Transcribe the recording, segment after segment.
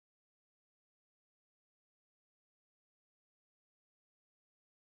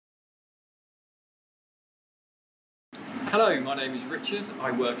Hello, my name is Richard.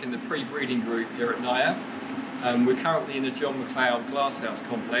 I work in the pre-breeding group here at NIAB. We're currently in the John McLeod glasshouse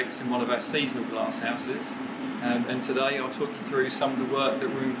complex in one of our seasonal glasshouses. And today I'll talk you through some of the work that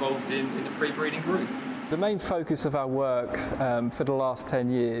we're involved in the pre-breeding group. The main focus of our work for the last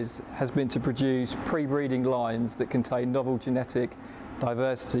 10 years has been to produce pre-breeding lines that contain novel genetic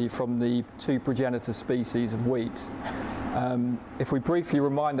diversity from the two progenitor species of wheat. If we briefly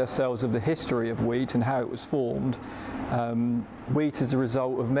remind ourselves of the history of wheat and how it was formed, wheat is a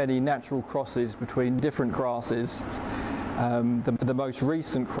result of many natural crosses between different grasses. The most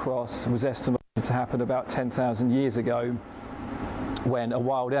recent cross was estimated to happen about 10,000 years ago, when a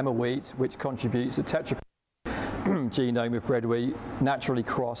wild emmer wheat, which contributes a tetraploid genome of bread wheat, naturally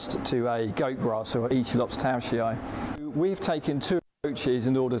crossed to a goat grass or Aeschylops tauschii. We've taken two approaches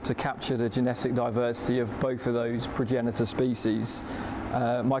in order to capture the genetic diversity of both of those progenitor species.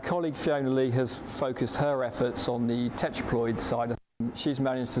 My colleague Fiona Lee has focused her efforts on the tetraploid side. She's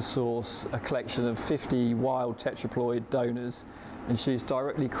managed to source a collection of 50 wild tetraploid donors, and she's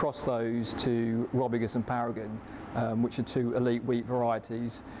directly crossed those to Robigus and Paragon, which are two elite wheat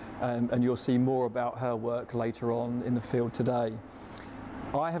varieties, and you'll see more about her work later on in the field today.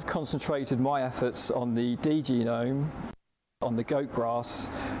 I have concentrated my efforts on the D genome, on the goat grass.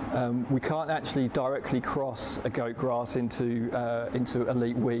 We can't actually directly cross a goat grass into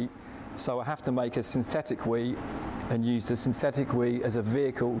elite wheat, so I have to make a synthetic wheat and use the synthetic wheat as a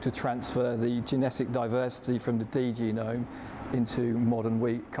vehicle to transfer the genetic diversity from the D genome into modern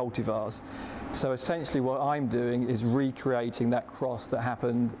wheat cultivars. So essentially what I'm doing is recreating that cross that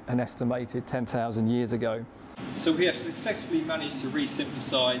happened an estimated 10,000 years ago. So we have successfully managed to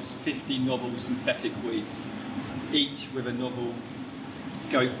resynthesize 50 novel synthetic wheats, each with a novel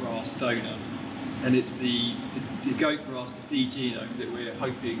goat grass donor. And it's the goat grass, the D genome, that we're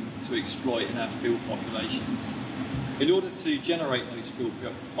hoping to exploit in our field populations. In order to generate those field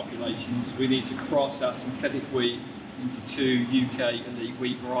populations, we need to cross our synthetic wheat into two UK elite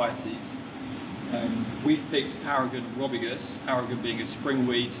wheat varieties. We've picked Paragon and Robigus, Paragon being a spring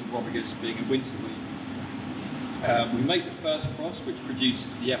wheat and Robigus being a winter wheat. We make the first cross, which produces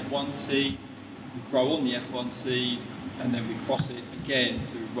the F1 seed. We grow on the F1 seed, and then we cross it again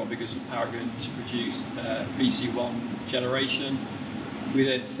to Robigus or Paragon to produce BC1 generation. We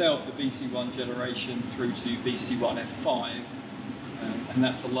then self the BC1 generation through to BC1 F5, and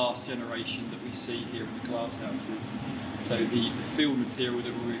that's the last generation that we see here in the glasshouses. So the field material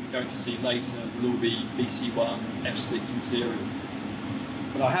that we're going to see later will all be BC1 F6 material.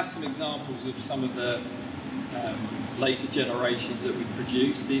 But I have some examples of some of the later generations that we've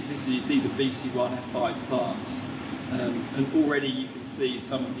produced. These are BC1 F5 plants, and already you can see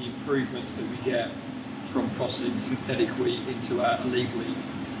some of the improvements that we get from crossing synthetic wheat into our elite wheat.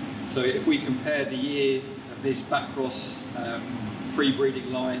 So if we compare the year of this backcross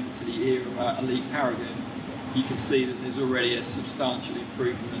pre-breeding line to the year of our elite Paragon, you can see that there's already a substantial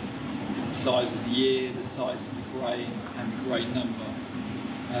improvement in the size of the ear, the size of the grain, and the grain number.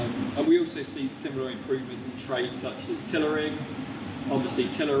 And we also see similar improvement in traits such as tillering. Obviously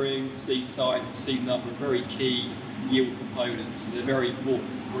tillering, seed size and seed number are very key yield components, and they're very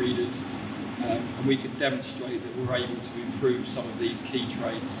important for breeders. And we can demonstrate that we're able to improve some of these key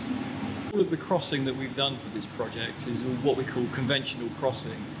traits. All of the crossing that we've done for this project is what we call conventional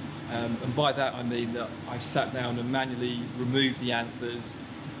crossing. And by that I mean that I've sat down and manually removed the anthers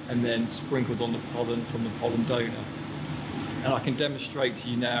and then sprinkled on the pollen from the pollen donor. And I can demonstrate to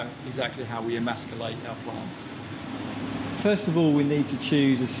you now exactly how we emasculate our plants. First of all, we need to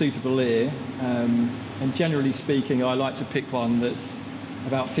choose a suitable ear, and generally speaking I like to pick one that's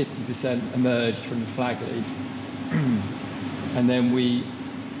about 50% emerged from the flag leaf. And then we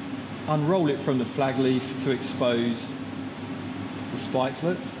unroll it from the flag leaf to expose the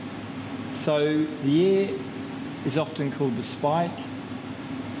spikelets. So the ear is often called the spike.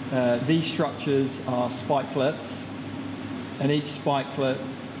 These structures are spikelets, and each spikelet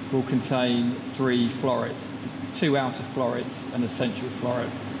will contain 3 florets, 2 outer florets and a central floret.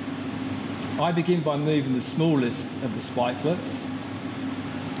 I begin by moving the smallest of the spikelets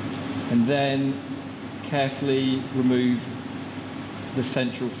and then carefully remove the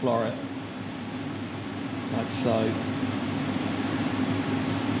central floret, like so.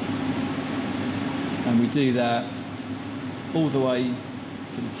 And we do that all the way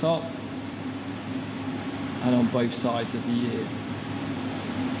to the top and on both sides of the ear.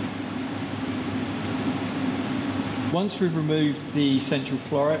 Once we've removed the central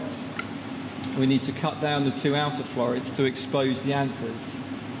florets, we need to cut down the 2 outer florets to expose the anthers.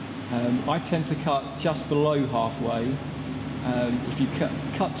 I tend to cut just below halfway. If you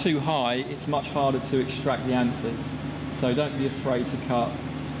cut too high, it's much harder to extract the anthers. So don't be afraid to cut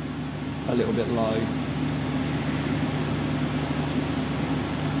a little bit low.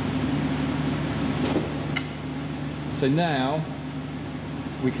 So now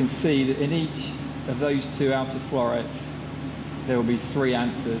we can see that in each of those 2 outer florets there will be 3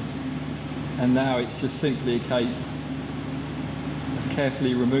 anthers, and now it's just simply a case of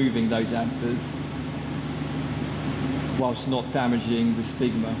carefully removing those anthers whilst not damaging the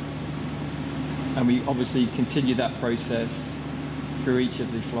stigma. And we obviously continue that process through each of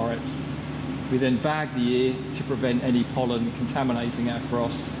the florets. We then bag the ear to prevent any pollen contaminating our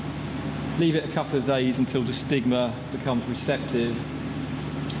cross. Leave it a couple of days until the stigma becomes receptive,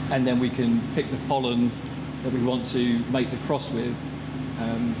 and then we can pick the pollen that we want to make the cross with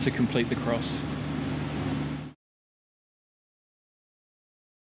to complete the cross.